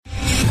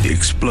The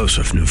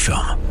explosive new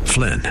film,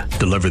 Flynn,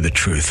 deliver the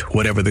truth,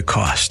 whatever the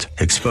cost,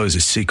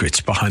 exposes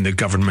secrets behind the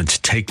government's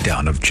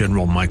takedown of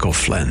General Michael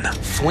Flynn.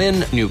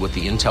 Flynn knew what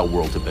the intel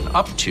world had been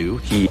up to.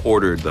 He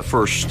ordered the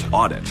first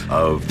audit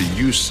of the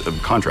use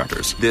of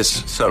contractors.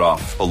 This set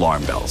off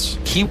alarm bells.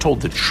 He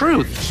told the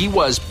truth. He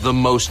was the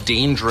most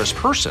dangerous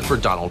person for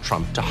Donald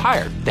Trump to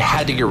hire. They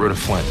had to get rid of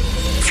Flynn.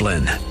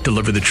 Flynn,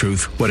 deliver the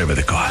truth, whatever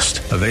the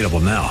cost. Available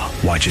now.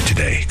 Watch it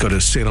today. Go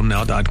to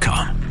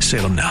salemnow.com.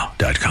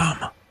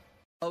 salemnow.com.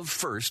 Of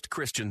First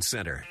Christian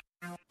Center.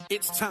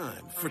 It's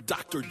time for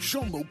Dr.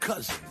 Jomo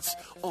Cousins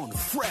on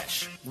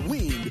Fresh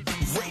Wind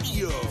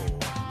Radio.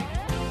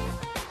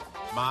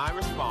 My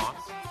response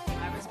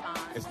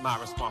is my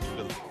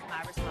responsibility.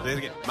 Say it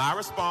again. My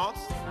response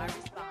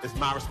is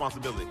my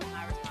responsibility.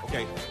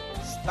 Okay.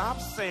 Stop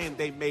saying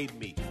they made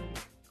me.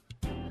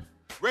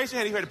 Raise your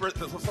hand. You heard the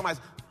person. Somebody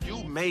says,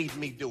 you made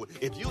me do it.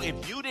 If you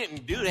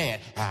didn't do that,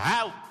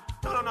 how?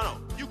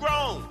 No. You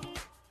grown.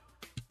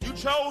 You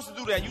chose to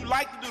do that. You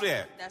like to do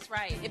that. That's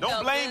right.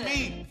 Don't blame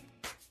me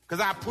because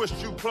I pushed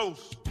you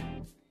close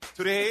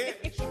to the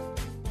edge.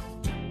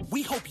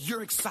 We hope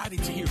you're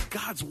excited to hear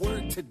God's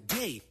word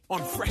today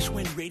on Fresh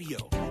Wind Radio.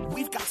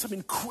 We've got some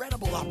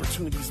incredible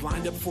opportunities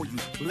lined up for you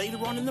later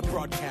on in the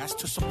broadcast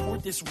to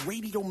support this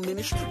radio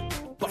ministry.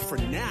 But for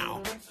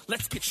now,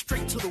 let's get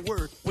straight to the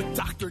word with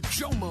Dr.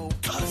 Jomo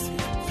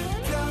Cousins.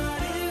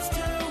 God is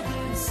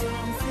doing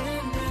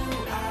something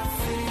new. I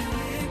feel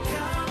it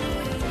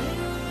coming.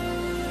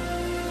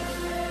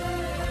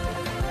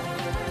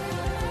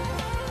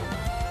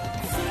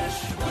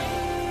 Fresh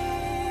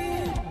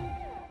Wind.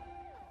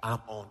 I'm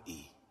on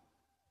E.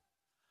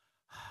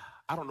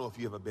 I don't know if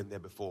you've ever been there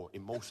before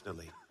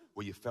emotionally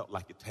where you felt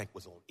like your tank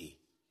was on E.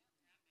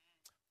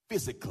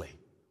 Physically,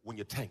 when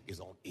your tank is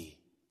on E.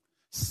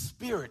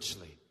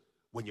 Spiritually,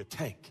 when your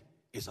tank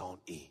is on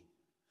E.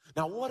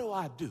 Now, what do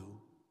I do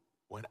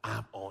when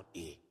I'm on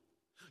E?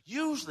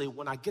 Usually,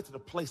 when I get to the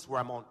place where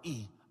I'm on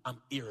E,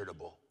 I'm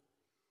irritable.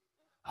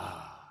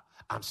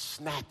 I'm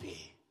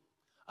snappy.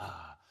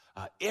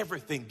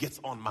 Everything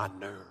gets on my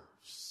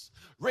nerves.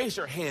 Raise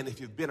your hand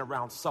if you've been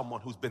around someone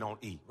who's been on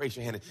E. Raise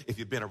your hand if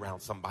you've been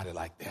around somebody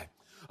like that.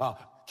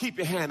 Keep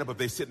your hand up if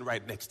they're sitting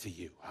right next to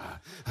you.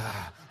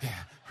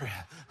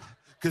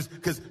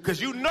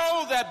 Because you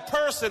know that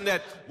person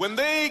that when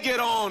they get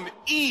on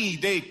E,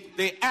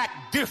 they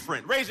act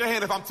different. Raise your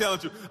hand if I'm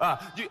telling you.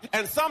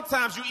 And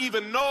sometimes you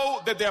even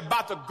know that they're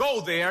about to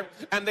go there,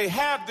 and they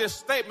have this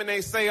statement.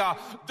 They say,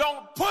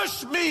 don't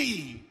push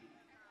me.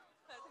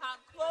 Because I'm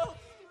close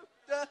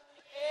to the edge.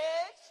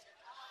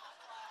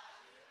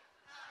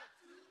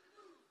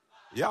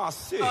 Y'all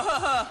sick. Boy,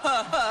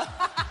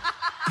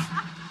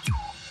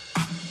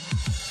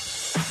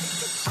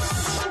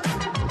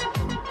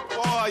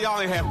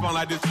 y'all ain't had fun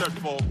like this church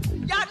before.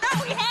 Y'all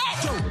know we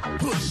had it. Don't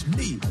push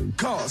me,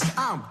 cause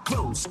I'm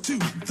close to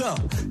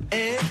the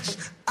edge.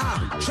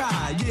 I'm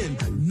trying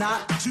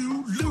not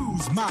to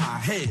lose my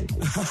head.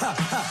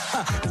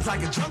 It's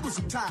like a jungle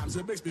sometimes.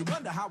 It makes me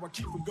wonder how I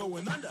keep from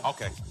going under.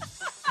 Okay.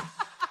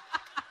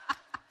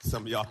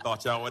 Some of y'all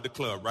thought y'all were at the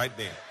club right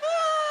then.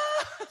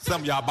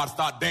 Some of y'all about to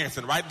start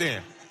dancing right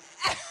then.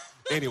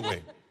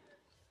 Anyway.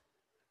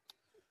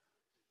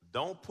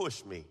 Don't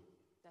push me.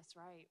 That's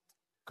right.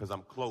 Because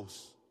I'm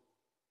close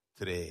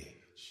to the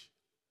edge.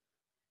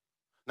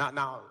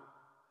 Now,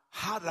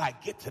 how did I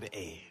get to the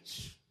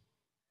edge?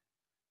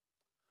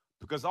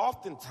 Because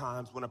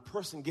oftentimes when a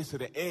person gets to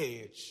the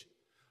edge,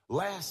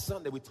 last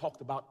Sunday we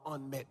talked about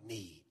unmet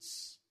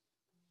needs.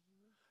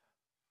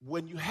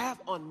 When you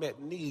have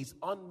unmet needs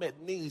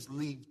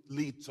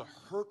lead to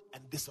hurt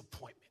and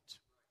disappointment.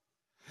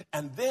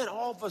 And then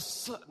all of a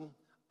sudden,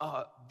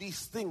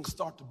 these things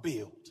start to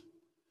build.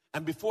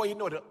 And before you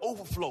know it, it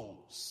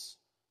overflows.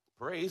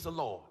 Praise the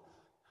Lord.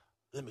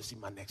 Let me see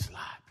my next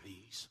slide,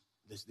 please.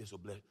 This will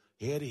bless.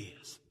 Here it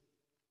is.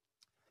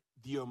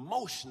 The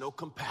emotional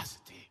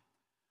capacity.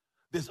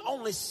 There's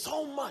only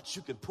so much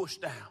you can push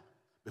down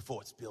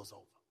before it spills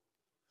over.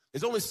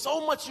 There's only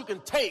so much you can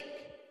take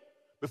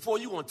before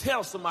you want to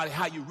tell somebody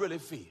how you really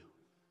feel.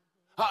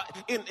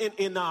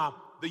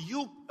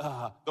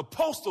 The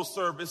postal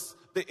service,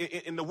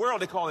 in the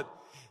world they call it,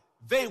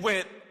 they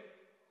went.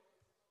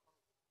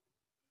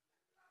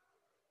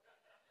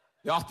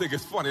 Y'all think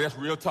it's funny, that's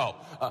real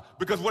talk.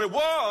 Because what it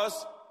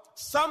was,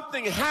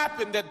 something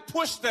happened that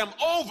pushed them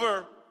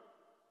over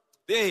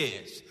the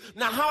edge.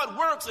 Now how it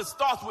works, it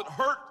starts with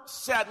hurt,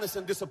 sadness,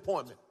 and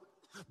disappointment.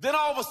 Then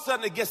all of a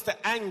sudden it gets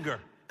to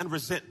anger and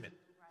resentment.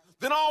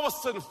 Then all of a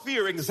sudden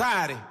fear,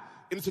 anxiety,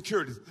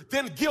 insecurities.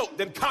 Then guilt,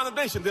 then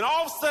condemnation. Then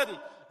all of a sudden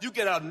you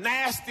get a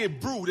nasty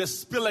brew that's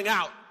spilling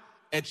out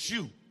at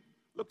you.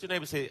 Look to your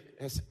neighbor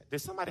and say,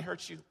 did somebody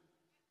hurt you?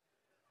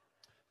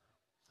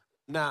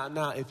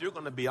 Now, if you're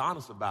going to be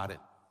honest about it,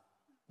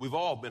 we've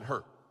all been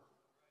hurt.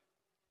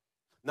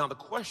 Now, the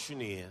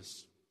question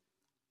is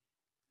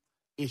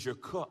your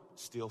cup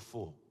still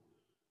full?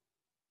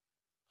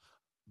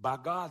 By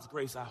God's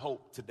grace, I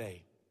hope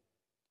today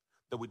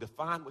that we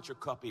define what your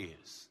cup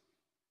is,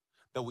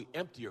 that we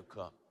empty your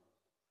cup,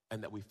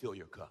 and that we fill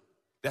your cup.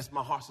 That's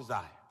my heart's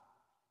desire.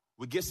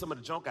 We get some of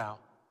the junk out,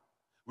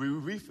 we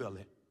refill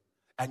it,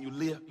 and you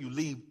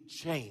leave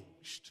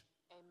changed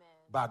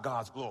by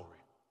God's glory.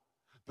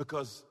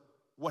 Because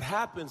what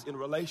happens in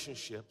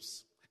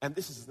relationships, and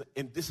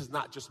this is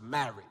not just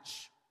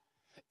marriage,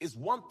 is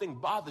one thing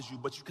bothers you,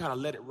 but you kind of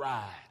let it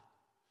ride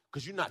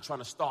because you're not trying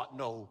to start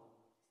no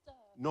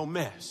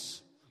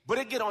mess. But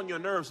it get on your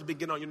nerves. It's been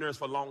getting on your nerves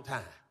for a long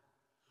time.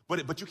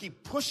 But you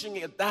keep pushing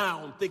it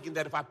down, thinking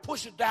that if I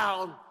push it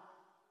down,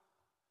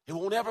 it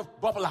won't ever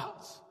bubble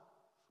out.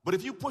 But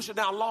if you push it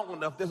down long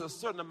enough, there's a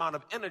certain amount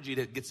of energy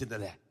that gets into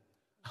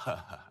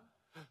that.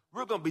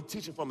 We're going to be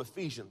teaching from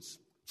Ephesians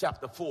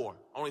chapter 4,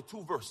 only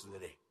 2 verses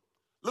today.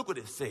 Look what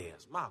it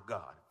says. My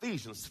God,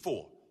 Ephesians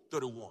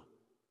 4:31.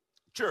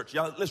 Church,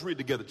 y'all, let's read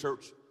together,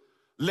 church.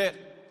 Let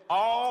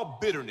all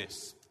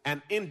bitterness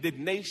and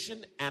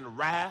indignation and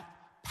wrath,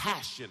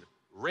 passion,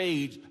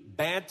 rage,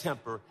 bad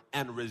temper,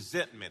 and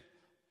resentment,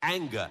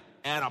 anger,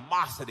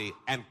 animosity,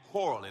 and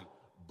quarreling,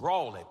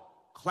 brawling,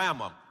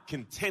 clamor,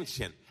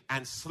 contention,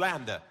 and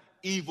slander,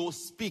 evil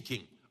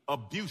speaking,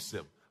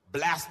 abusive,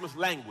 blasphemous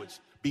language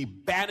be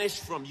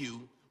banished from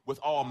you with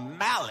all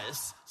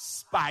malice,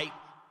 spite,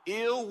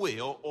 ill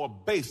will, or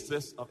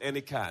baseness of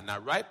any kind. Now,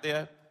 right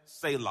there,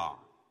 Selah.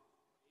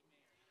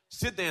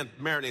 Sit there and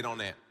marinate on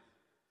that.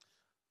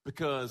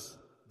 Because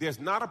there's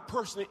not a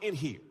person in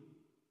here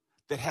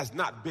that has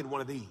not been one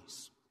of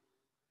these.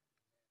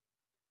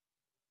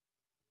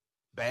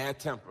 Bad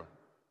temper.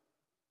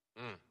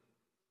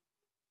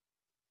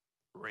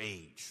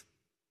 Rage.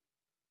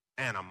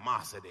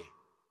 Animosity.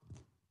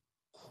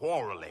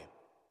 Quarreling.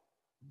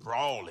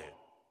 Brawling.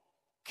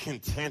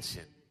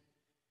 Contention.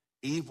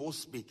 Evil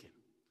speaking.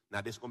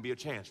 Now, there's going to be a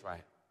chance,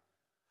 right?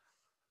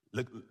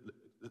 Look,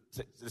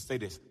 let's say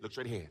this. Look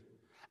straight ahead.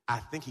 I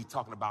think he's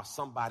talking about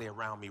somebody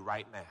around me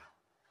right now.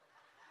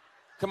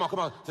 Come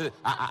on.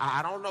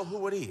 I don't know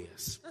who it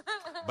is,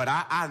 but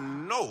I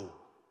know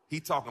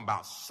he's talking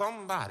about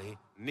somebody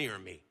near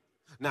me.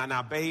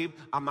 Now, babe,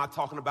 I'm not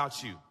talking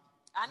about you.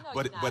 I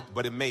know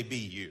but it may be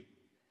you.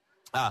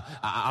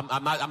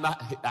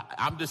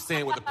 I'm just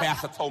saying what the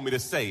pastor told me to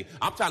say.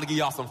 I'm trying to give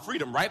y'all some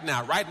freedom right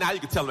now. Right now, you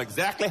can tell them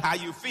exactly how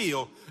you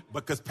feel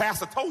because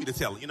pastor told you to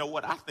tell them. You know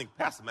what? I think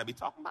pastor may be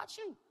talking about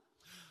you.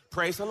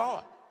 Praise the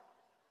Lord.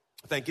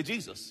 Thank you,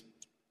 Jesus.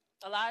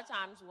 A lot of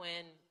times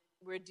when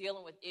we're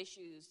dealing with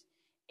issues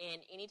in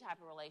any type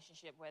of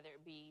relationship, whether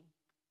it be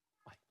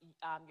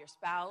your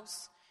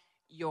spouse,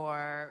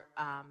 your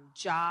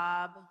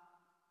job,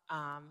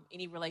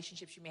 any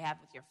relationships you may have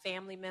with your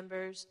family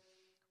members,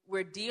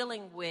 we're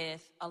dealing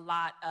with a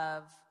lot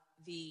of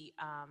the,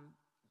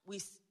 we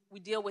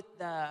don't deal with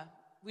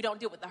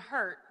the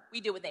hurt,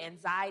 we deal with the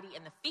anxiety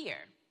and the fear.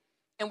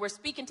 And we're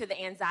speaking to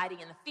the anxiety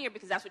and the fear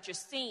because that's what you're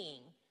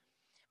seeing.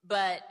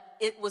 But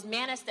it was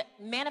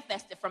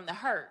manifested from the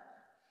hurt.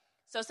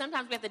 So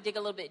sometimes we have to dig a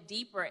little bit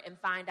deeper and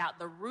find out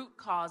the root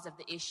cause of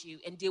the issue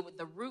and deal with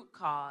the root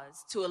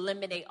cause to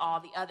eliminate all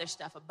the other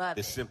stuff above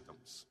the it.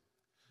 symptoms.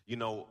 You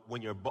know,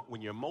 when your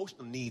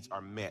emotional needs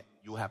are met,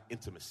 you'll have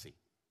intimacy.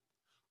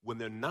 When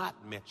they're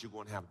not met, you're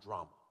going to have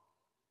drama.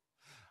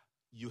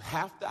 You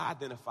have to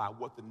identify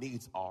what the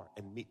needs are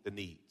and meet the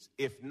needs.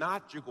 If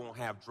not, you're going to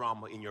have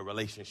drama in your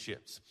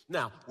relationships.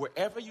 Now,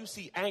 wherever you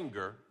see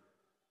anger,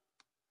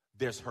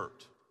 there's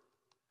hurt.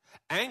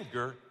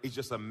 Anger is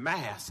just a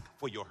mask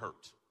for your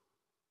hurt.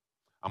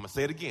 I'm going to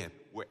say it again.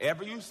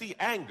 Wherever you see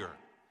anger,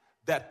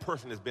 that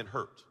person has been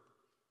hurt.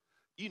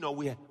 You know,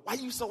 why are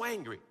you so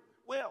angry?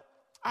 Well,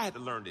 I had to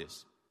learn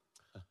this.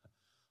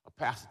 A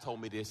pastor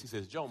told me this. He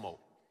says, Jomo,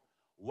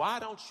 why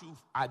don't you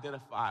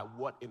identify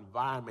what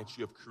environment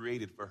you have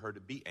created for her to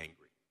be angry?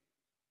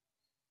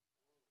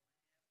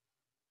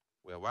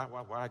 Well,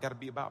 why I got to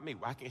be about me?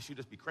 Why can't she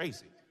just be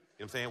crazy? You know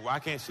what I'm saying? Why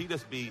can't she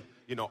just be,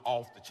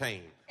 off the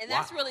chain? And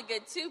that's really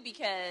good, too,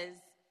 because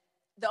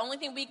the only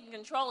thing we can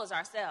control is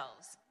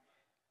ourselves.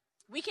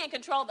 We can't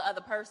control the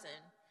other person.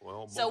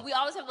 Well, so we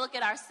always have to look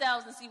at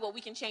ourselves and see what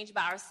we can change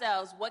about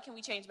ourselves. What can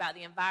we change about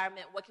the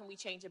environment? What can we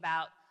change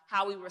about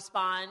how we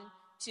respond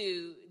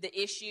to the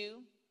issue?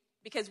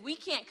 Because we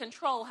can't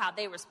control how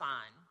they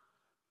respond.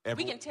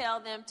 We can tell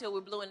them till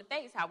we're blue in the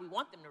face how we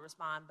want them to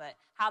respond, but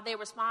how they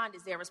respond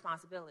is their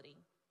responsibility.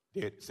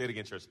 Say it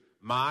again, church.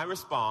 My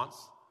response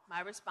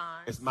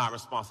is my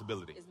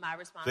responsibility. Is my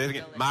responsibility. Say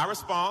it again. My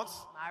response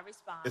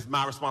is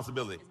my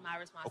responsibility. Is my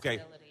responsibility.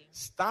 Okay.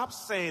 Stop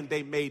saying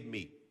they made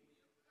me.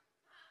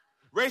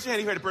 Raise your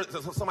hand. You heard the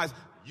person. Somebody says,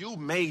 you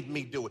made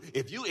me do it.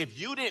 If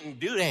you didn't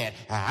do that,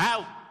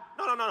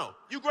 no.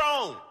 You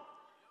grown.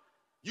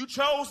 You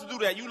chose to do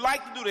that. You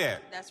like to do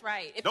that. That's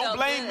right. Don't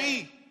blame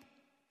me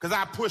because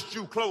I pushed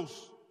you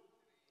close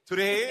to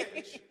the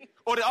edge.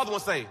 Or the other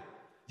one say,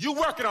 you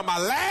working on my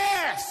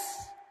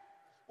last.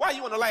 Why are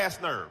you on the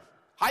last nerve?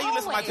 How you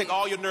let somebody take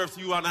all your nerves so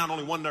you are now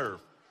only one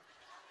nerve?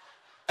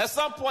 At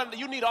some point,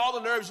 you need all the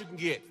nerves you can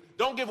get.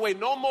 Don't give away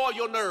no more of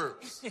your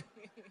nerves.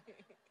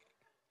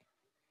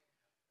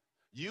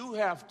 You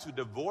have to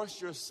divorce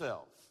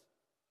yourself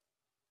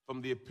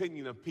from the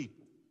opinion of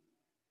people.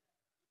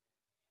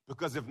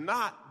 Because if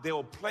not,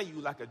 they'll play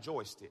you like a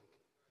joystick.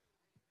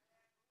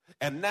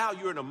 And now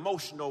you're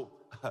emotionally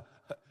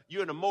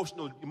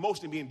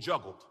being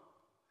juggled.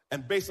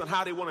 And based on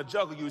how they want to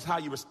juggle you is how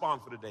you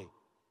respond for the day.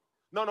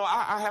 No,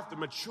 I have to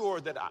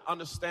mature that I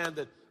understand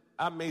that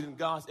I'm made in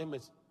God's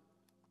image.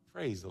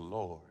 Praise the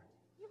Lord.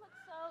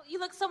 You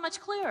look so much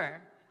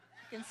clearer.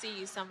 I can see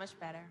you so much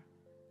better.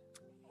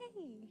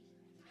 Hey.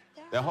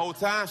 The whole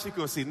time she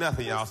couldn't see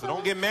nothing, y'all. So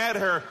don't get mad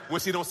at her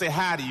when she don't say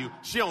hi to you.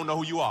 She don't know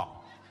who you are.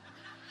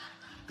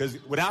 Because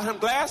without her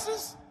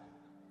glasses.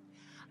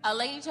 A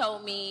lady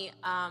told me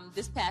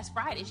this past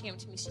Friday, she came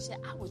to me, she said,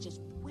 I was just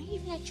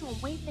waving at you,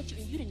 and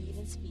you didn't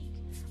even speak.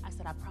 I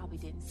said, I probably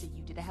didn't see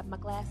you. Did I have my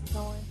glasses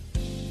on?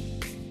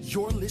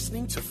 You're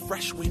listening to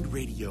Fresh Wind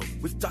Radio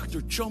with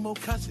Dr.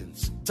 Jomo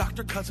Cousins.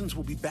 Dr. Cousins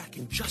will be back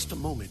in just a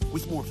moment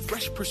with more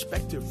fresh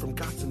perspective from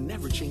God's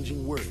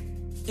never-changing word.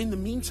 In the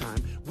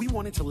meantime, we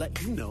wanted to let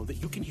you know that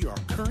you can hear our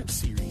current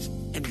series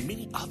and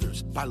many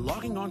others by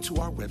logging on to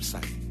our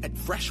website at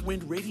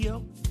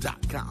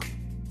freshwindradio.com.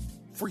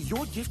 For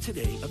your gift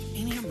today of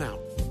any amount,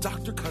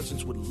 Dr.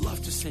 Cousins would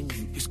love to send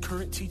you his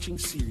current teaching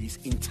series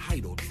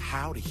entitled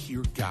How to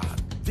Hear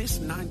God. This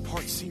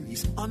 9-part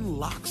series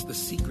unlocks the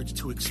secrets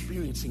to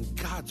experiencing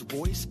God's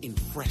voice in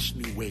fresh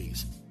new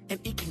ways, and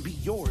it can be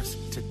yours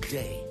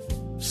today.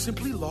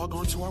 Simply log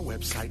on to our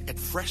website at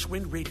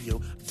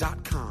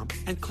freshwindradio.com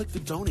and click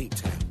the Donate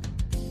tab.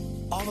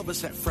 All of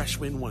us at Fresh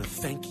Wind want to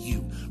thank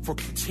you for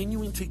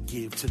continuing to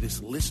give to this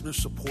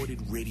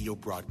listener-supported radio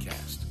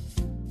broadcast.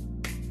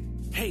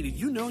 Hey, did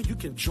you know you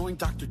can join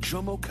Dr.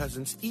 Jomo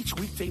Cousins each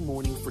weekday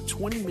morning for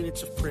 20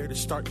 minutes of prayer to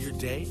start your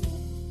day?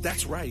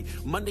 That's right.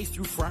 Monday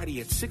through Friday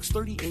at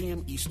 6:30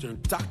 a.m. Eastern,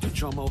 Dr.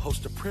 Jomo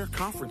hosts a prayer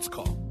conference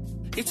call.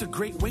 It's a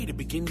great way to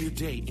begin your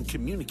day in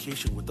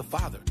communication with the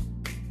Father.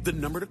 The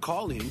number to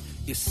call in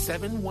is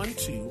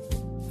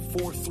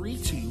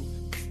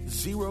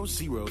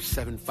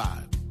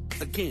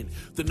 712-432-0075. Again,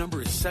 the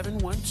number is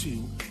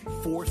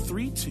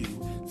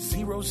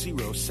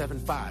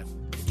 712-432-0075.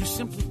 You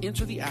simply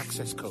enter the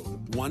access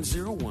code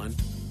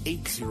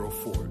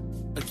 101804.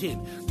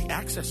 Again, the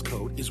access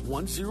code is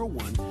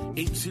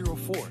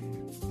 101804.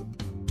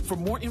 For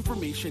more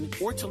information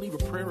or to leave a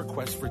prayer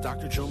request for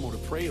Dr. Jomo to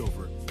pray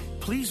over,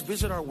 please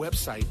visit our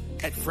website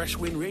at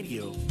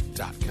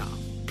freshwindradio.com.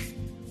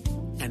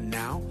 And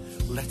now,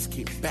 let's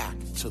get back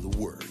to the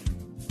Word.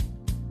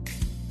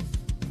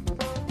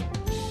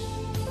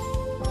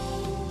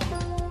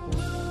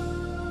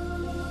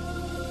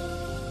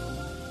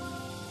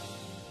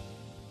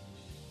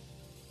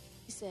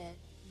 He said,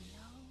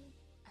 no.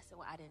 I said,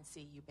 well, I didn't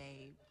see you,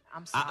 babe.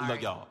 I'm sorry.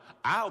 Look, y'all,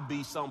 I'll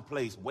be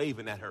someplace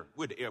waving at her.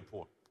 We're at the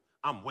airport.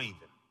 I'm waving.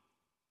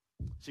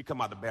 She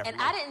come out the bathroom.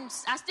 And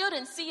I still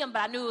didn't see him,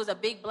 but I knew it was a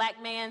big black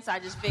man, so I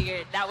just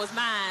figured that was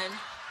mine.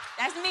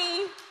 That's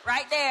me,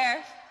 right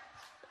there.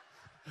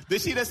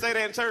 Did she just say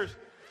that in church?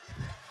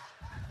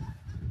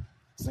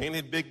 Saying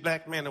that big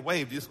black man to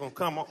wave, just gonna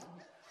come on.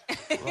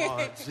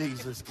 Lord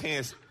Jesus,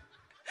 can't.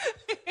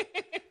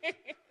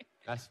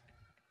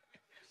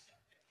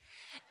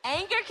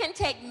 Anger can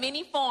take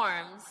many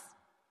forms.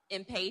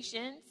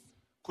 Impatience.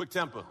 Quick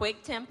temper.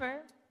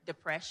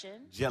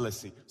 Depression.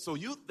 Jealousy. So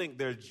you think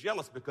they're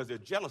jealous because they're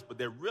jealous, but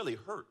they're really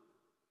hurt.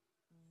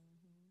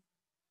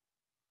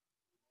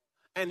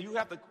 And you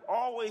have to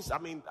always,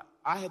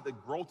 I had to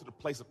grow to the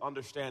place of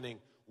understanding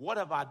what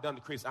have I done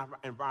to create an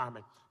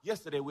environment.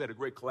 Yesterday we had a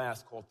great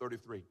class called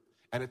 33,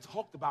 and it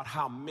talked about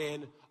how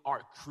men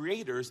are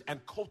creators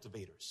and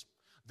cultivators.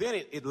 Then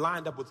it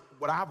lined up with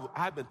what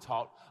I've been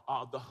taught.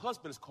 The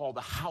husband is called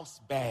the house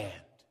band.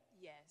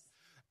 Yes.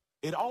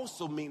 It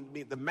also means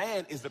the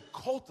man is the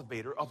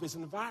cultivator of his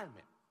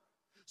environment.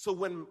 So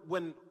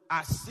when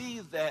I see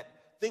that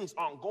things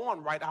aren't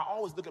going right, I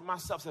always look at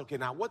myself and say, okay,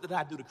 now what did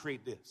I do to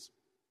create this?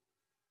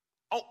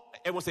 Oh,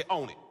 everyone say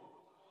own it.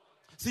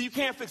 See, you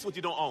can't fix what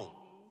you don't own.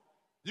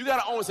 You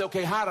got to own and say,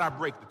 okay, how did I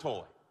break the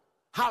toy?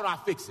 How did I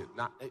fix it?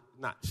 Not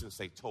shouldn't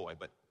say toy,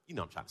 but you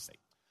know what I'm trying to say.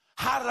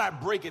 How did I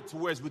break it to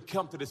where we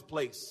come to this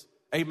place?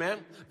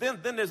 Amen.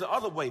 Then there's the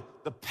other way,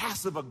 the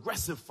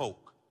passive-aggressive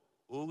folk.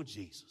 Oh,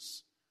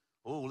 Jesus.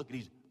 Oh, look at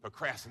these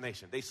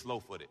procrastination. They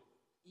slow-footed.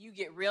 You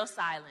get real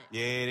silent.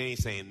 Yeah, they ain't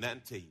saying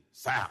nothing to you.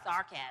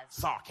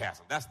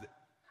 Sarcasm.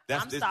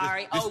 I'm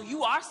sorry.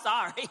 You are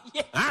sorry.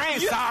 Yeah. I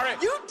ain't sorry.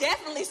 You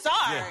definitely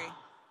sorry.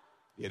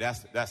 Yeah,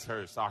 that's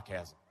her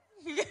sarcasm.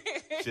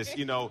 Just,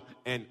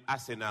 and I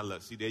said, now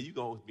look, see, there you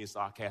go with being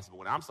sarcastic. But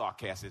when I'm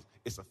sarcastic,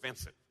 it's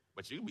offensive.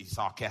 But you be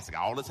sarcastic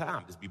all the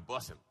time. Just be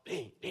busting.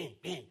 Bang, bang,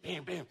 bang,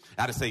 bang, bang.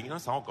 I just say,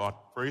 it's all God.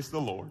 Praise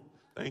the Lord.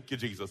 Thank you,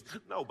 Jesus.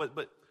 No,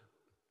 but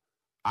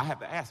I have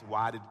to ask,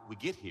 why did we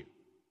get here?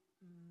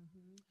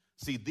 Mm-hmm.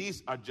 See,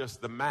 these are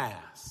just the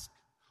mask.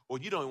 Or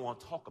you don't even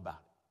want to talk about it.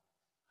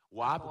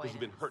 Why? Because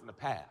you've been hurt in the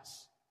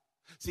past.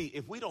 See,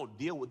 if we don't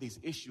deal with these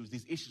issues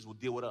will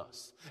deal with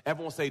us.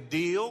 Everyone say,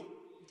 deal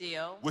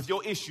with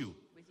your issue.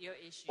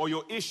 Or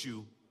your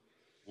issue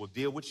will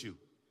deal with you.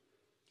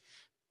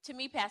 To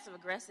me,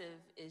 passive-aggressive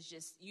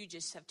is you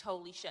just have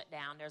totally shut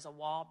down. There's a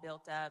wall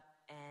built up,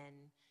 and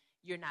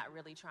you're not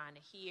really trying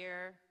to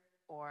hear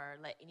or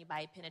let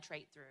anybody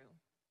penetrate through.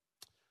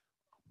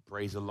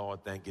 Praise the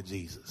Lord. Thank you,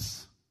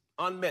 Jesus.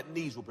 Unmet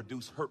needs will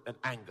produce hurt and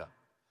anger.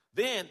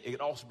 Then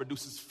it also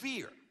produces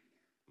fear.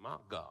 My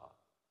God.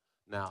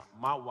 Now,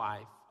 my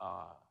wife,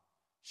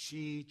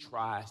 she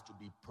tries to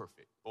be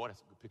perfect. Boy,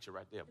 that's a good picture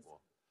right there, boy.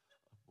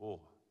 Boy,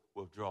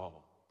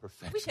 withdrawal,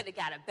 perfection. We could have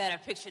got a better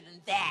picture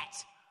than that.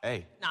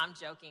 Hey. No, I'm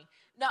joking.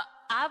 No,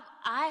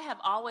 I have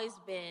always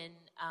been,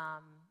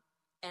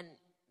 and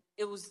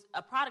it was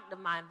a product of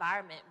my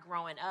environment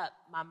growing up.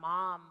 My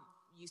mom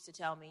used to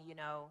tell me, you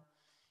know,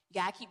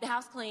 you got to keep the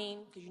house clean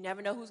because you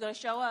never know who's going to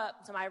show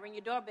up. Somebody ring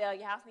your doorbell,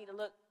 your house need to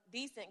look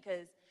decent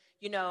because,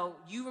 you know,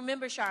 you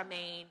remember,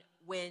 Charmaine,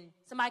 when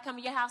somebody come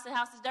to your house and the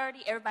house is dirty,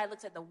 everybody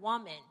looks at the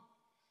woman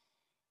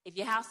if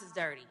your house is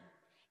dirty.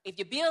 If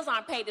your bills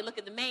aren't paid, they look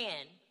at the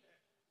man,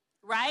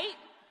 right?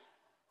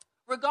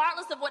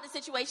 Regardless of what the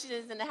situation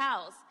is in the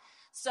house.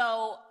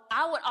 So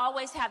I would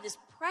always have this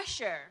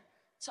pressure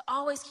to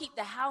always keep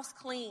the house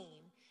clean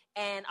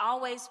and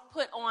always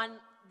put on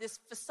this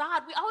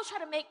facade. We always try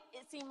to make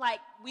it seem like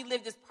we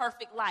live this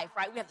perfect life,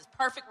 right? We have this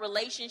perfect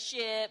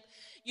relationship.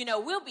 You know,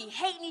 we'll be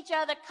hating each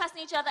other, cussing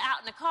each other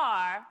out in the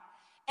car,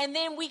 and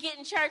then we get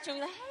in church and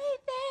we're like, hey,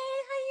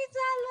 babe, how you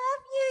doing? I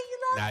love you. You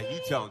love me. Now, you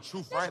telling the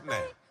truth right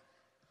now.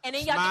 And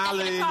then y'all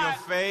Smiling get back in the car. In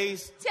your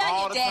face. Tell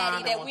all your the daddy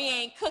time that we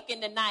ain't cooking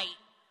tonight.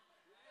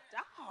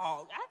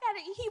 Dog, I got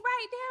it. He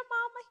right there,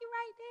 mama. He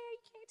right there. You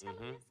can't tell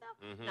him yourself.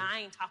 No,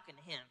 I ain't talking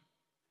to him.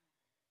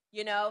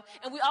 You know?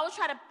 And we always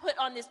try to put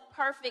on this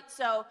perfect,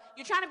 so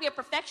you're trying to be a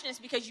perfectionist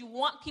because you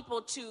want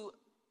people to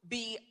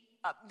be,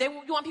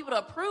 you want people to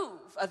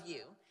approve of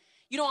you.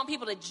 You don't want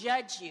people to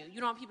judge you.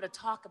 You don't want people to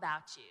talk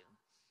about you.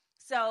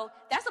 So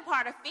that's a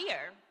part of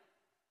fear,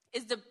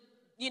 is the,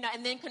 you know,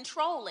 and then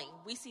controlling.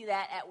 We see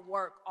that at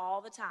work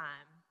all the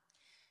time.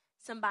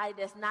 Somebody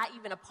that's not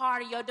even a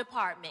part of your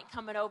department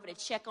coming over to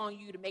check on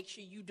you to make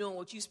sure you're doing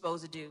what you're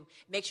supposed to do.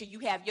 Make sure you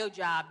have your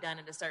job done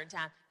at a certain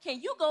time.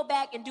 Can you go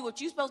back and do what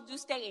you're supposed to do,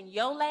 stay in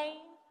your lane?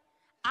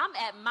 I'm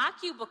at my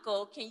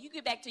cubicle. Can you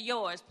get back to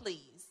yours,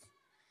 please?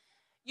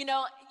 You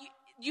know,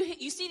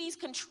 you see these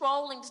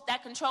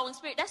that controlling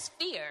spirit. That's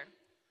fear.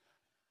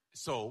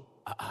 So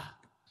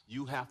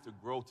you have to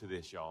grow to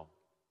this, y'all.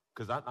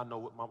 Because I know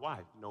with my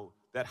wife, you know,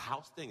 that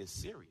house thing is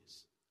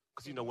serious.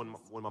 Because, you know, when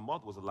my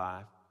mother was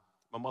alive,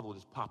 my mother would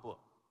just pop up,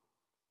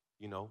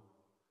 you know.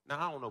 Now,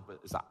 I don't know if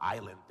it's an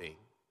island thing.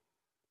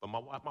 But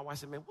my wife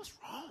said, man, what's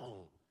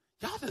wrong?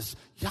 Y'all just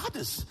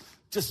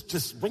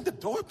ring the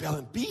doorbell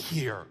and be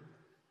here.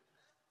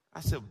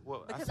 I said,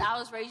 well. Because I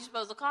was raised, you're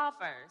supposed to call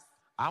first.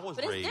 I was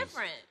raised. But it's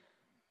different.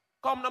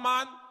 Come, the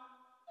man.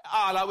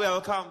 All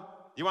welcome.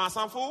 You want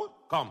some food?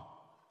 Come.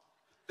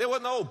 There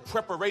was no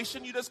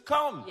preparation. You just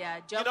come.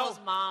 Yeah, Jomo's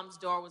mom's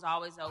door was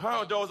always open.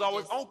 Her door was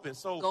always open.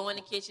 So go in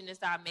the kitchen and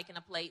start making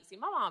a plate. See,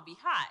 my mom be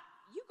hot.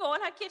 You go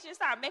in her kitchen and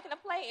start making a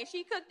plate, and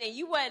she cooked, and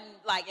you wasn't,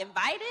 like,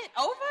 invited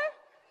over?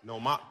 No,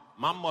 my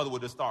mother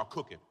would just start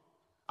cooking.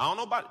 I don't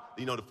know about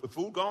it. You know, the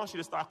food gone, she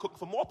just start cooking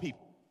for more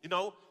people. You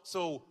know?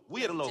 So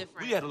we had a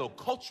little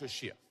culture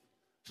shift.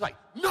 She's like,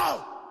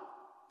 no!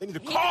 They need to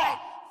call.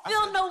 Like,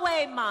 feel no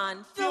way,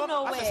 man. Feel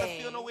no way. I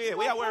said, feel no way.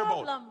 We got worried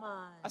about it.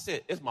 Man? I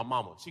said, it's my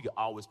mama. She could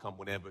always come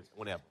whenever.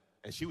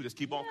 And she would just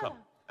keep on coming.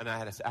 And I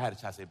had to try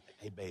to say,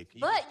 hey, babe.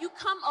 But you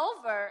come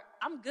over,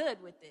 I'm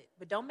good with it.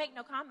 But don't make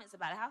no comments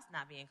about a house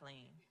not being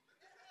clean.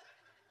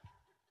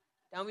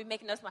 Don't be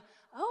making no smile.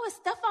 Oh, it's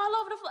stuff all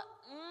over the floor.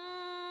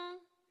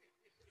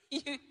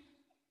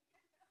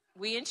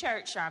 We in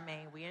church,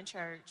 Charmaine. We in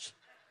church.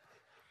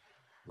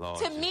 Lord,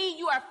 to me,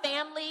 you are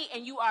family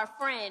and you are a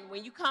friend.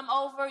 When you come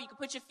over, you can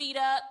put your feet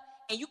up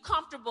and you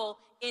comfortable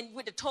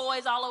with the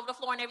toys all over the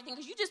floor and everything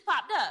because you just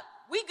popped up.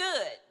 We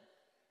good.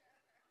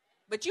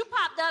 But you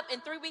popped up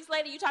and 3 weeks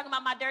later you talking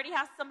about my dirty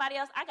house to somebody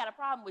else. I got a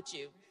problem with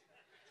you.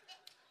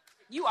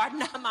 You are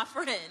not my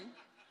friend.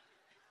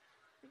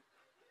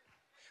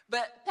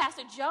 But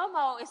Pastor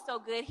Jomo is so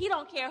good. He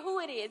don't care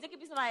who it is. It could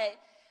be somebody,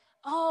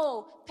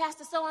 oh,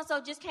 Pastor so-and-so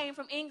just came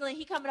from England.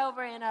 He coming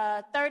over in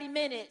 30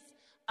 minutes.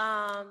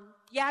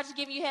 Yeah, I just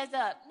giving you heads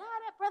up. No,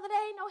 that brother,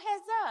 there ain't no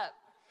heads up.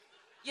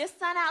 Your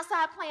son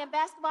outside playing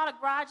basketball, the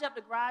garage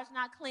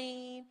not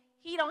clean.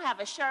 He don't have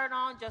a shirt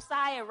on.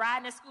 Josiah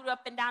riding a scooter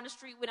up and down the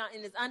street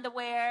in his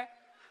underwear.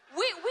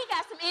 We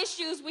got some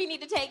issues we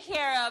need to take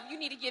care of. You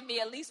need to give me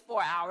at least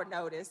 4-hour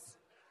notice.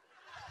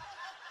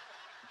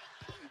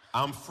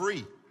 I'm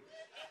free.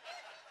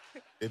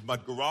 If my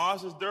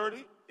garage is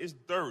dirty, it's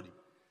dirty.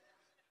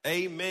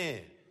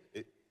 Amen.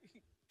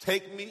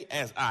 Take me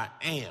as I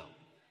am.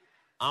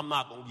 I'm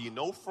not going to give you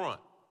no front.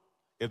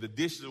 If the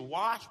dishes are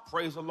washed,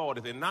 praise the Lord.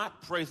 If they're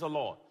not, praise the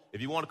Lord. If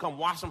you want to come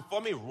wash them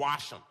for me,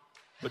 wash them.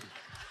 But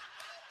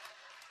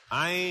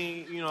I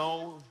ain't,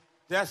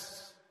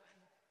 that's,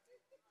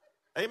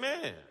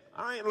 amen.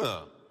 I ain't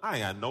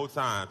got no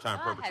time trying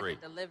to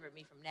perpetrate. God hasn't delivered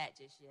me from that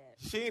just yet.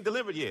 She ain't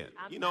delivered yet.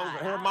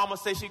 Her mama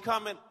say she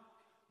coming.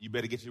 You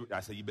better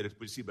I said, you better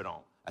put your seatbelt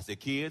on. I said,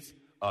 kids,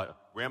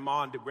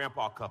 grandma and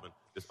grandpa coming.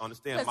 Just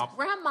understand. Because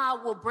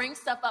grandma will bring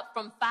stuff up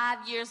from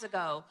 5 years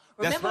ago.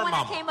 Remember when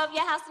I came over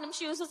your house and them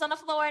shoes was on the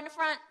floor in the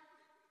front?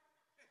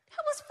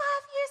 That was 5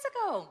 years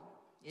ago.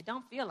 It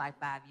don't feel like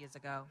 5 years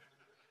ago.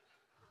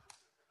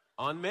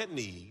 Unmet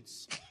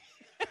needs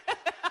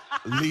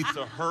lead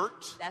to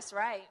hurt. That's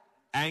right.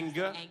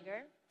 Anger,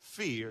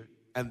 fear,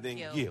 and then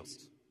guilt.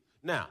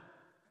 Now,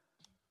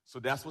 so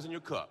that's what's in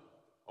your cup,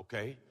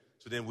 okay?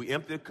 So then we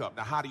empty the cup.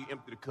 Now, how do you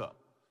empty the cup?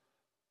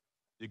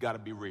 You got to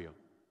be real.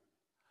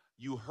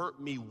 You hurt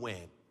me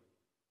when?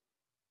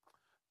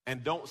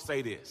 And don't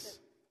say this.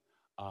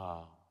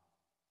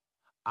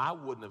 I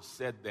wouldn't have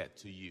said that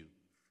to you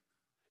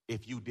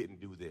if you didn't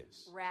do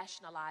this.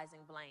 Rationalizing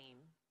blame.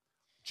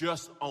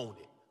 Just own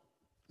it.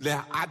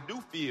 Now, I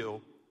do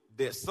feel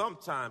that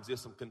sometimes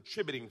there's some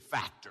contributing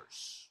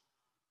factors.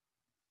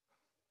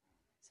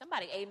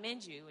 Somebody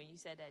amened you when you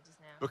said that just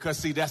now. Because,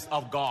 see, that's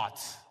of God.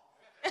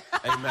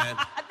 Amen.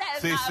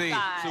 See,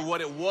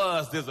 what it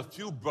was, there's a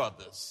few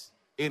brothers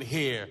in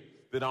here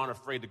that aren't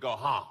afraid to go,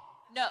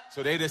 No.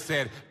 So they just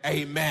said,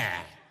 amen.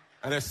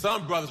 And there's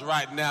some brothers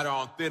right now that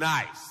are on thin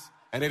ice.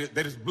 And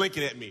they're just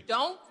blinking at me.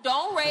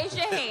 Don't raise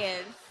your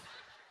hand.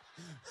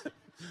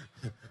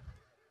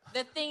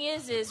 The thing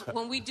is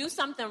when we do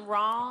something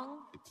wrong,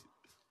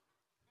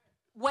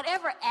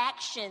 whatever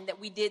action that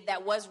we did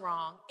that was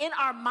wrong, in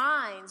our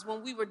minds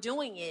when we were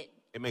doing it,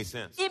 it made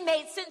sense. It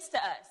made sense to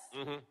us.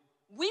 Mm-hmm.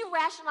 We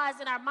rationalized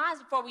in our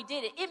minds before we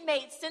did it. It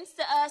made sense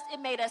to us.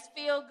 It made us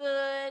feel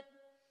good.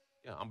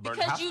 Yeah, I'm burning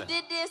because you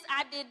did this,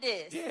 I did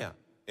this. Yeah.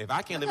 If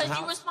I can't live in the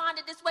house. Because you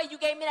responded this way, you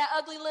gave me that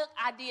ugly look,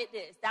 I did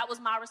this. That was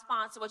my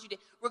response to what you did.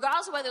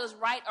 Regardless of whether it was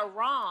right or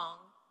wrong,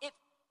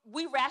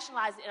 we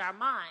rationalized it in our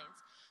minds.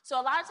 So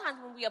a lot of times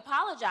when we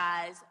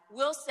apologize,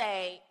 we'll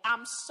say,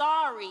 I'm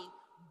sorry,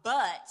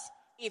 but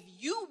if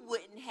you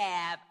wouldn't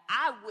have,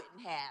 I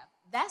wouldn't have.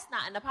 That's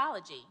not an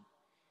apology.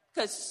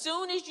 Because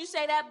soon as you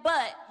say that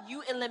but,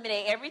 you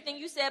eliminate everything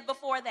you said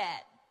before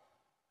that.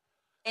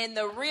 And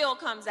the real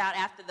comes out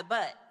after the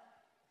but.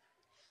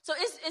 So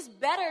it's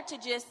better to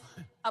just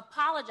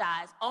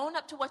apologize, own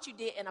up to what you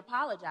did and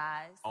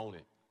apologize. Own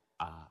it.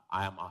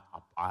 I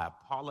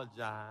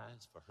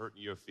apologize for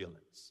hurting your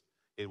feelings.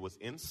 It was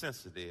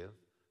insensitive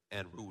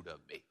and rude of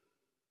me.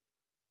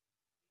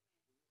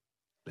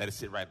 Let it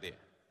sit right there.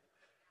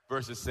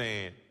 Versus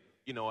saying,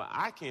 you know,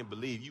 I can't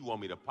believe you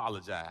want me to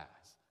apologize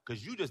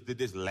because you just did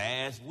this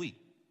last week.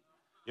 You know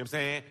what I'm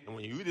saying? And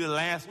when you did it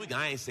last week,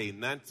 I ain't say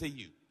nothing to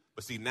you.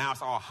 But see, now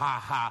it's all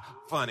ha,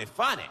 funny,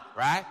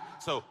 right?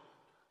 So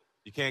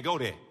you can't go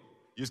there.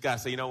 You just got to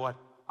say, you know what?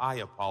 I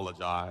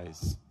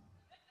apologize.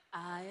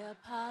 I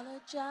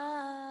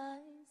apologize.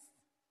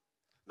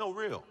 No,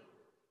 real.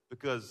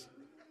 Because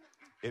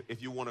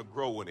if you want to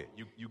grow in it,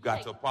 you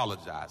got to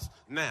apologize.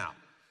 Now,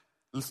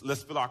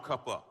 let's fill our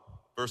cup up.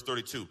 Verse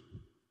 32.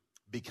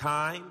 Be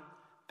kind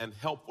and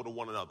helpful to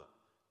one another.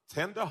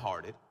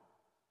 Tender-hearted,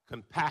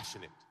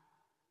 compassionate.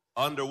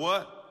 Under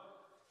what?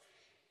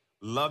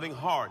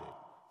 Loving-hearted.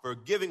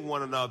 Forgiving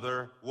one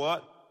another,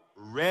 what?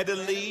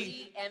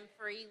 Readily and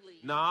freely.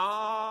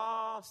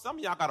 Nah, some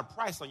of y'all got a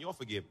price on your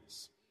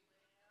forgiveness.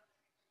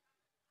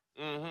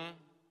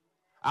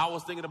 I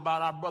was thinking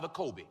about our brother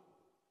Kobe.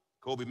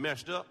 Kobe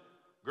messed up.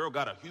 Girl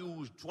got a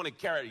huge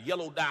 20-carat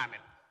yellow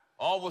diamond.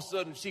 All of a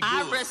sudden, she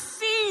I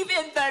receive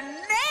in the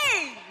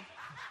name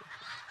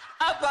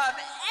above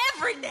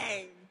every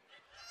name.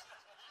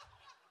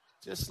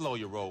 Just slow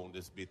your roll and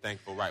just be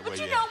thankful right where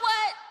you're at. But you know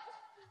what?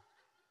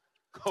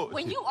 Go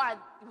when you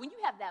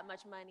have that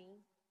much money,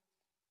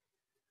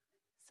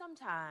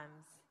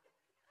 sometimes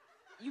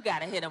you got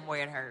to hit them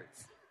where it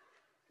hurts.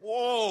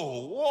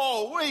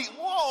 Whoa.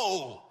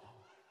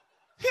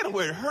 Hit them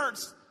where it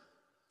hurts.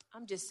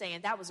 I'm just saying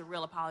that was a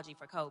real apology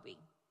for Kobe.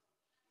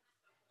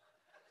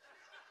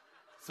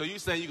 So you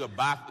saying you could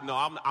buy? No,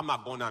 I'm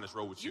not going down this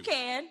road with you. You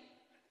can.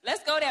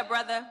 Let's go there,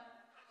 brother.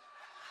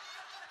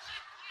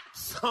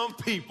 Some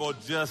people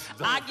just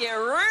don't. I get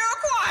real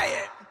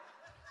quiet.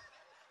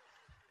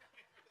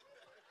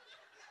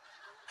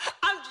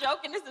 I'm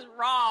joking. This is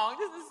wrong.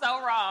 This is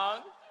so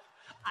wrong.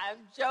 I'm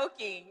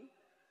joking.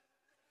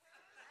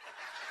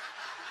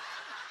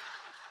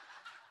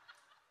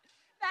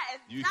 That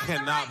is you not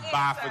cannot the right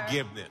buy answer.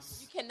 Forgiveness.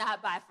 You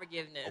cannot buy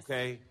forgiveness.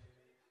 Okay?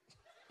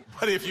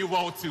 But if you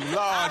want to, Lord.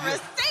 I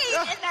receive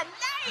in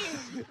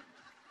the name.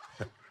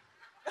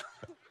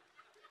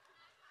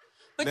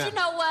 But now, you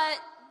know what?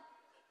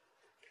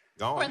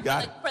 Go on, you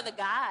got it. For the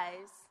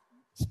guys,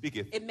 speak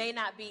it. It may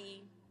not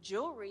be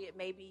jewelry. It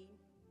may be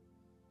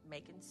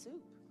making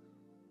soup.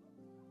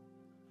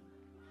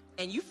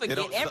 And you forget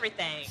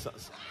everything.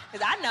 Because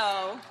I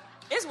know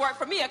it's worked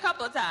for me a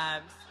couple of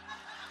times.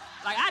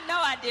 Like, I know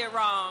I did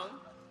wrong.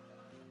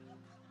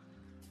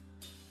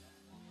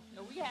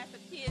 And we had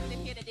some kids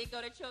in here that didn't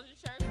go to children's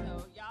church,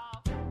 so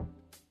y'all.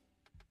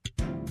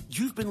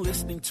 You've been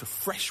listening to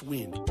Fresh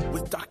Wind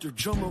with Dr.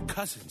 Jomo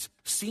Cousins,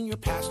 Senior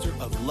Pastor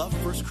of Love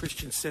First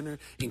Christian Center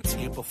in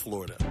Tampa,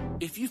 Florida.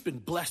 If you've been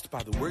blessed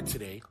by the word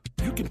today,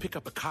 you can pick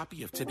up a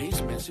copy of today's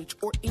message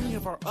or any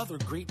of our other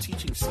great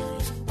teaching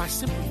series by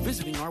simply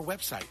visiting our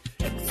website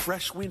at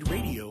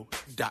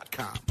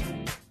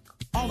freshwindradio.com.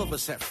 All of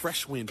us at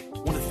Fresh Wind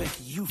want to thank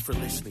you for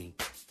listening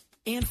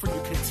and for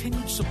your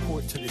continued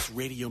support to this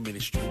radio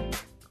ministry.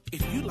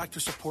 If you'd like to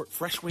support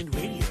Fresh Wind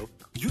Radio,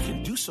 you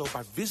can do so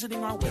by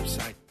visiting our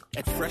website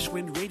at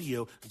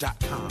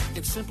freshwindradio.com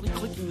and simply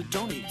clicking the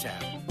Donate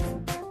tab.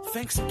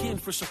 Thanks again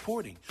for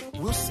supporting.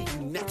 We'll see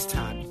you next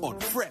time on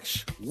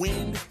Fresh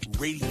Wind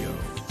Radio.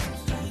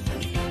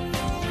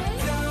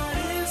 God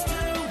is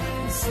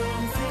doing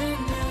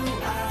something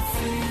new. I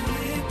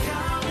feel it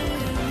coming.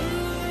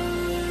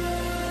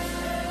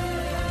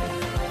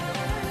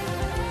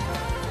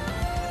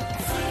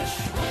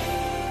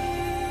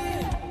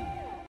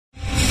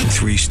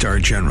 3-star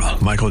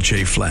General Michael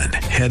J. Flynn,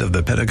 head of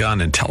the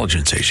Pentagon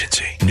Intelligence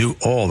Agency, knew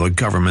all the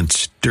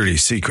government's dirty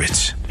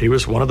secrets. He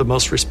was one of the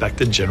most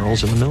respected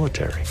generals in the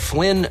military.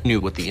 Flynn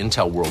knew what the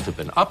intel world had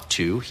been up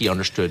to. He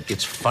understood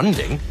its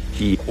funding.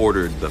 He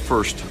ordered the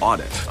first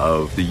audit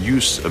of the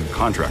use of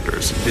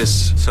contractors.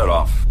 This set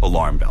off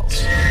alarm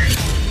bells.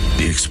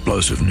 The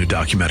explosive new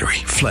documentary,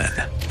 Flynn,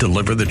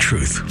 Deliver the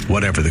Truth,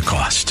 Whatever the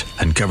Cost,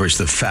 uncovers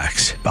the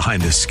facts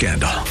behind this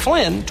scandal.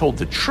 Flynn told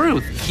the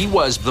truth. He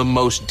was the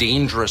most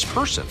dangerous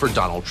person for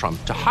Donald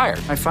Trump to hire.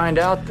 I find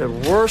out the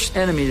worst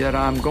enemy that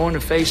I'm going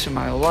to face in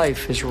my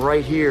life is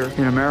right here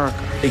in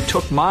America. They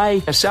took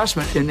my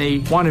assessment and they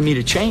wanted me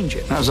to change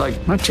it. And I was like,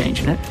 I'm not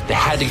changing it. They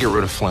had to get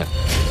rid of Flynn.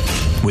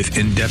 With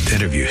in-depth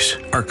interviews,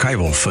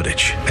 archival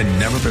footage, and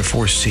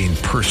never-before-seen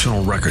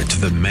personal records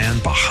of the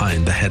man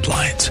behind the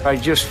headlines. I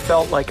just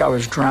felt like I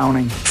was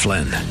drowning.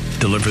 Flynn,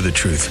 Deliver the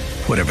Truth,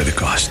 Whatever the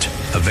Cost.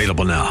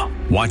 Available now.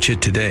 Watch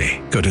it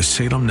today. Go to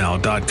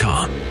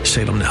salemnow.com.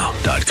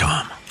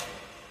 salemnow.com.